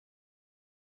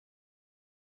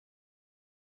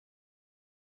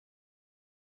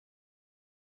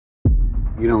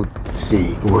You don't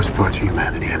see the worst parts of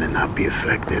humanity and then not be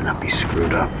affected, not be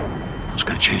screwed up. I was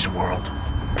gonna change the world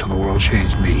until the world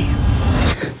changed me.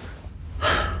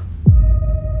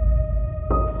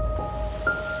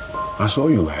 I saw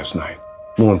you last night.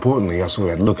 More importantly, I saw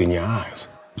that look in your eyes.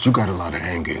 But you got a lot of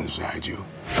anger inside you.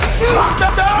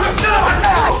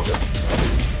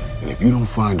 And if you don't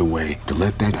find a way to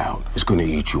let that out, it's gonna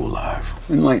eat you alive.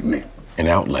 Enlighten me. An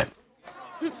outlet.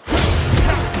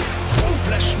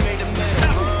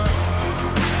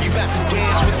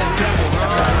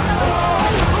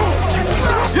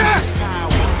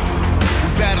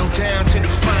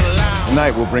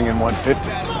 Tonight we'll bring in 150.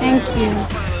 Thank you.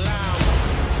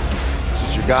 Is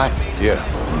this your guy? Yeah.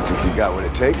 You think you got what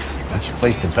it takes? Why don't you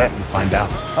place the bet and find out?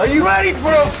 Are you ready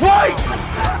for a fight?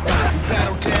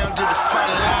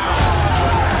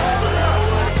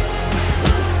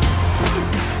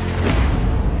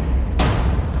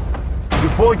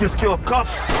 Your boy just killed a cop.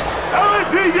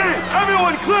 LAPD!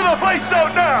 Everyone clear the place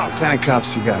out now! What kind of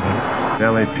cops you got here?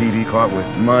 LAPD caught with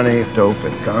money, dope,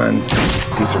 and guns.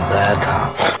 These are bad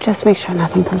cops. Just make sure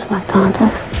nothing comes back to haunt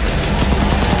us.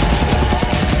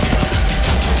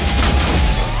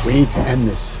 We need to end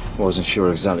this. Wasn't sure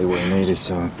exactly what he needed,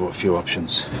 so I brought a few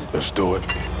options. Let's do it.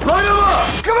 Line him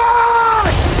up! Come on!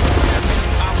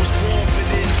 I was born for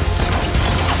this.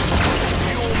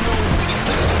 You don't know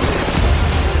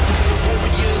the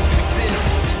warriors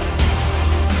exist.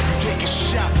 You take a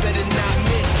shot, better not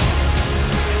miss.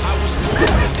 I was born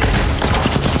for this.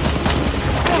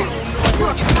 You don't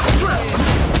know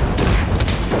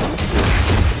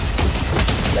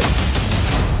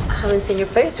I haven't seen your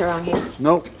face around here.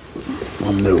 Nope.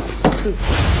 I'm new.